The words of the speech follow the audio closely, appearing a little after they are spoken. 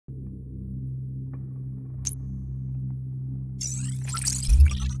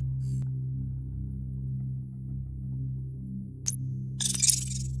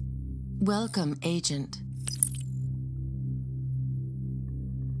Welcome, Agent.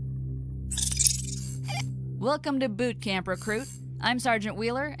 Welcome to Boot Camp, Recruit. I'm Sergeant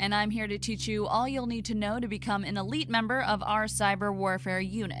Wheeler, and I'm here to teach you all you'll need to know to become an elite member of our cyber warfare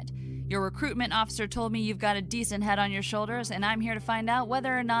unit. Your recruitment officer told me you've got a decent head on your shoulders, and I'm here to find out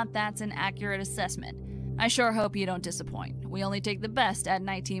whether or not that's an accurate assessment. I sure hope you don't disappoint. We only take the best at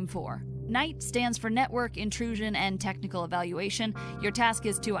NITE Team 4. NITE stands for Network Intrusion and Technical Evaluation. Your task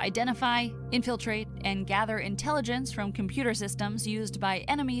is to identify, infiltrate, and gather intelligence from computer systems used by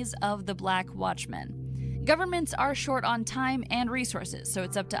enemies of the Black Watchmen. Governments are short on time and resources, so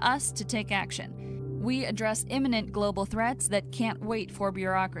it's up to us to take action. We address imminent global threats that can't wait for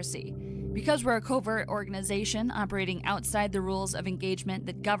bureaucracy. Because we're a covert organization operating outside the rules of engagement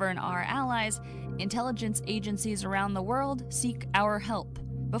that govern our allies, intelligence agencies around the world seek our help.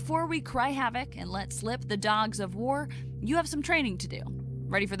 Before we cry havoc and let slip the dogs of war, you have some training to do.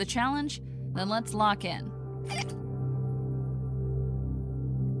 Ready for the challenge? Then let's lock in.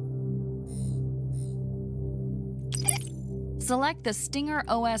 Select the Stinger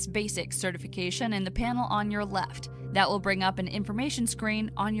OS Basics certification in the panel on your left. That will bring up an information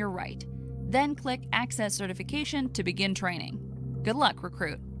screen on your right. Then click Access Certification to begin training. Good luck,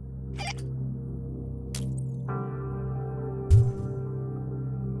 Recruit.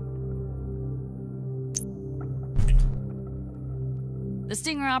 The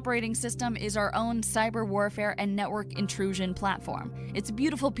Stinger operating system is our own cyber warfare and network intrusion platform. It's a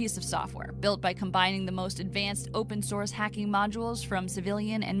beautiful piece of software, built by combining the most advanced open-source hacking modules from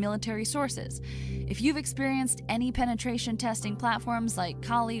civilian and military sources. If you've experienced any penetration testing platforms like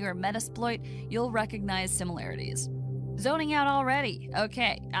Kali or Metasploit, you'll recognize similarities. Zoning out already?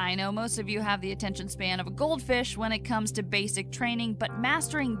 Okay, I know most of you have the attention span of a goldfish when it comes to basic training, but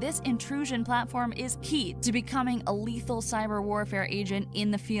mastering this intrusion platform is key to becoming a lethal cyber warfare agent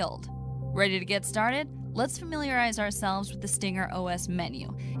in the field. Ready to get started? Let's familiarize ourselves with the Stinger OS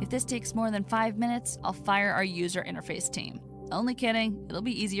menu. If this takes more than 5 minutes, I'll fire our user interface team. Only kidding, it'll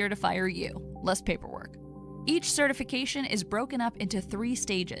be easier to fire you. Less paperwork. Each certification is broken up into 3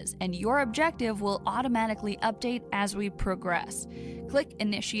 stages, and your objective will automatically update as we progress. Click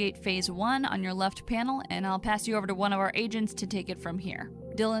Initiate Phase 1 on your left panel, and I'll pass you over to one of our agents to take it from here.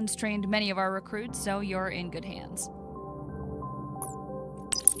 Dylan's trained many of our recruits, so you're in good hands.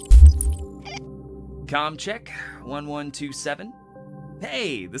 Comm check, 1127.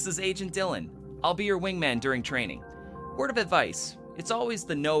 Hey, this is Agent Dylan. I'll be your wingman during training. Word of advice, it's always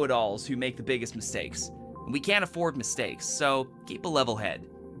the know-it-alls who make the biggest mistakes. We can't afford mistakes, so keep a level head.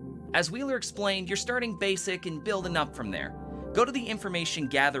 As Wheeler explained, you're starting basic and building up from there. Go to the Information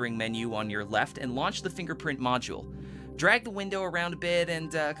Gathering menu on your left and launch the fingerprint module. Drag the window around a bit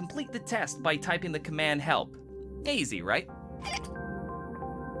and complete the test by typing the command HELP. Easy, right?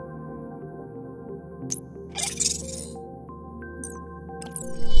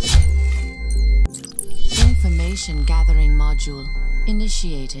 Information Gathering Module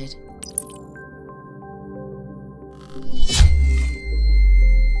initiated.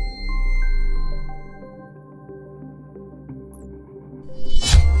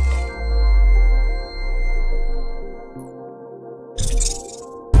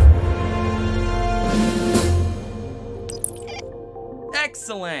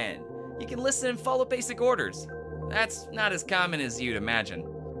 Excellent! You can listen and follow basic orders. That's not as common as you'd imagine.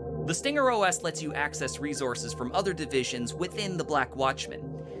 The Stinger OS lets you access resources from other divisions within the Black Watchmen.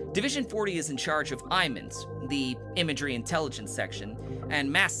 Division 40 is in charge of IMINT, the Imagery Intelligence section, and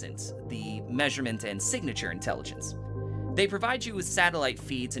MASINT, the Measurement and Signature Intelligence. They provide you with satellite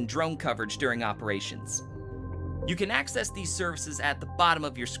feeds and drone coverage during operations. You can access these services at the bottom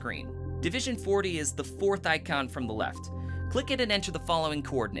of your screen. Division 40 is the 4th icon from the left. Click it and enter the following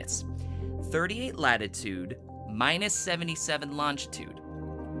coordinates: 38 latitude, minus 77 longitude.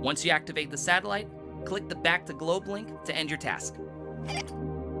 Once you activate the satellite, click the Back to Globe link to end your task.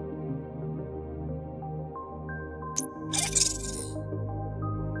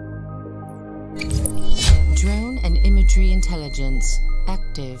 Drone and Imagery Intelligence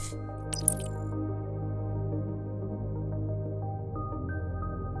active.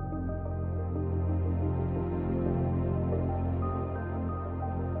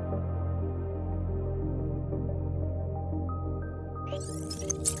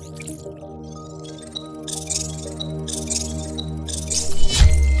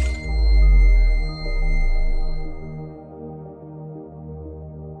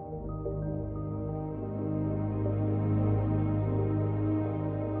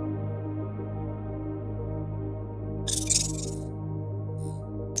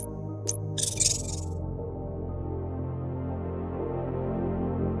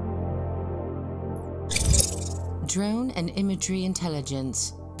 Drone and imagery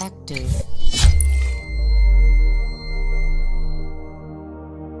intelligence active.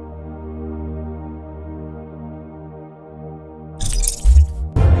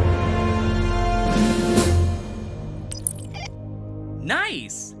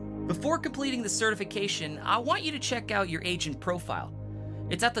 Nice! Before completing the certification, I want you to check out your agent profile.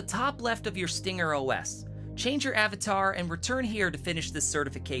 It's at the top left of your Stinger OS. Change your avatar and return here to finish this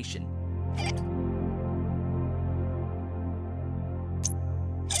certification.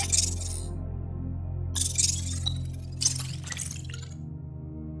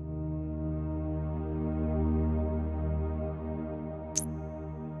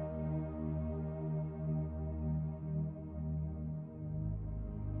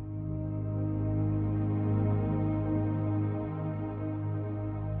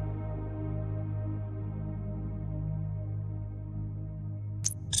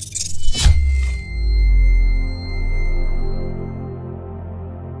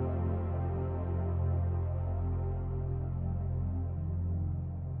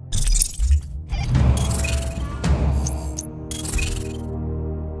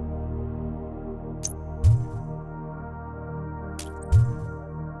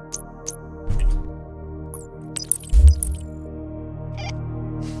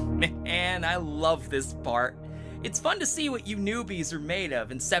 Man, I love this part. It's fun to see what you newbies are made of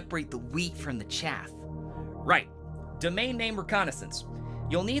and separate the wheat from the chaff. Right, domain name reconnaissance.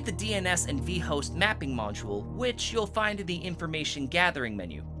 You'll need the DNS and vhost mapping module, which you'll find in the information gathering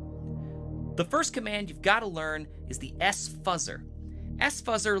menu. The first command you've got to learn is the sfuzzer.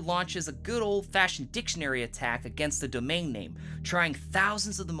 Sfuzzer launches a good old-fashioned dictionary attack against the domain name, trying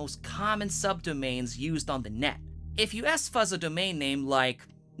thousands of the most common subdomains used on the net. If you sfuzz a domain name like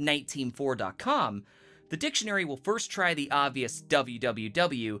NITEteam4.com, the dictionary will first try the obvious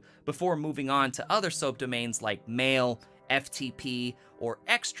www before moving on to other subdomains like mail, FTP, or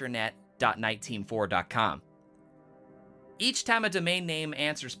extranet.NITEteam4.com. Each time a domain name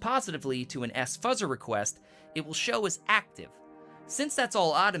answers positively to an sfuzzer request, it will show as active. Since that's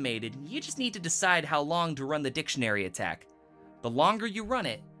all automated, you just need to decide how long to run the dictionary attack. The longer you run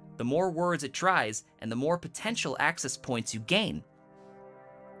it, the more words it tries and the more potential access points you gain.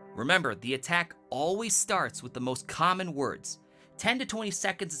 Remember, the attack always starts with the most common words. 10 to 20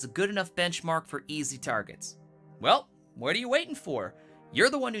 seconds is a good enough benchmark for easy targets. Well, what are you waiting for? You're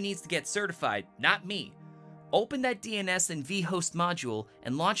the one who needs to get certified, not me. Open that DNS and vhost module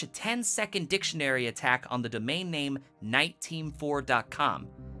and launch a 10-second dictionary attack on the domain name NITEteam4.com.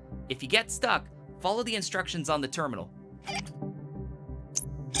 If you get stuck, follow the instructions on the terminal.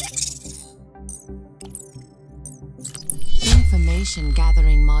 Information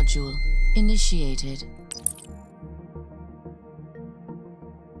gathering module initiated.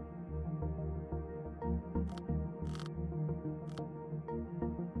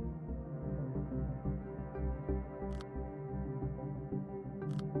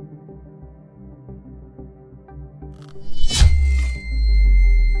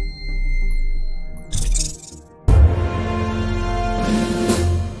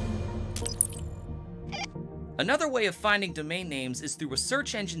 Another way of finding domain names is through a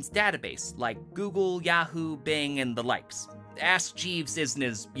search engine's database, like Google, Yahoo, Bing, and the likes. Ask Jeeves isn't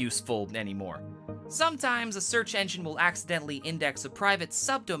as useful anymore. Sometimes a search engine will accidentally index a private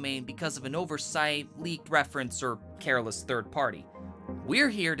subdomain because of an oversight, leaked reference, or careless third party. We're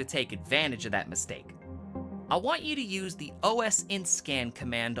here to take advantage of that mistake. I want you to use the OSINT scan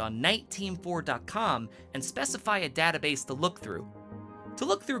command on NITEteam4.com and specify a database to look through. To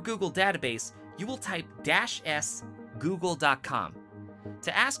look through Google database, you will type -s google.com.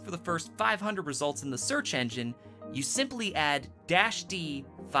 To ask for the first 500 results in the search engine, you simply add -d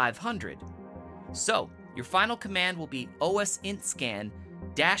 500. So, your final command will be OSINT scan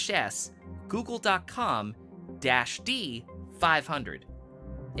 -s google.com -d 500.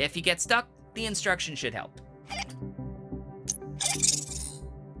 If you get stuck, the instruction should help.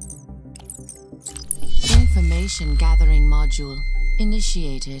 Information gathering module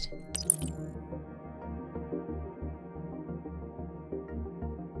initiated.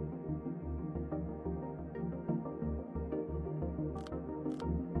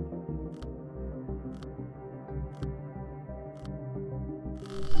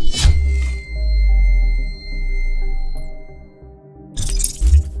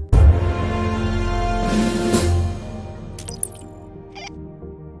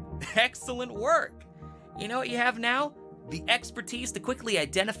 Excellent work! You know what you have now? The expertise to quickly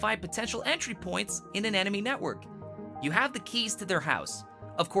identify potential entry points in an enemy network. You have the keys to their house.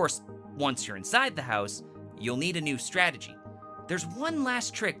 Of course, once you're inside the house, you'll need a new strategy. There's one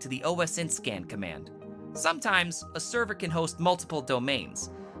last trick to the OSINT scan command. Sometimes, a server can host multiple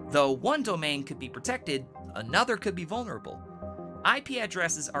domains. Though one domain could be protected, another could be vulnerable. IP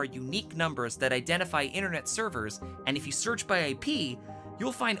addresses are unique numbers that identify internet servers, and if you search by IP,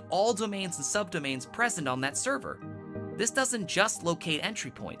 you'll find all domains and subdomains present on that server. This doesn't just locate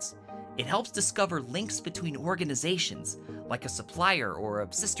entry points. It helps discover links between organizations, like a supplier or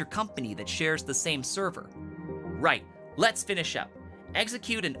a sister company that shares the same server. Right, let's finish up.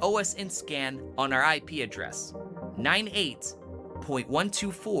 Execute an OSINT scan on our IP address,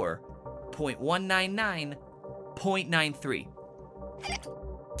 98.124.199.93.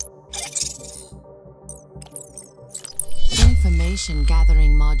 Information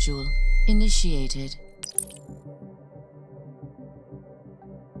gathering module initiated.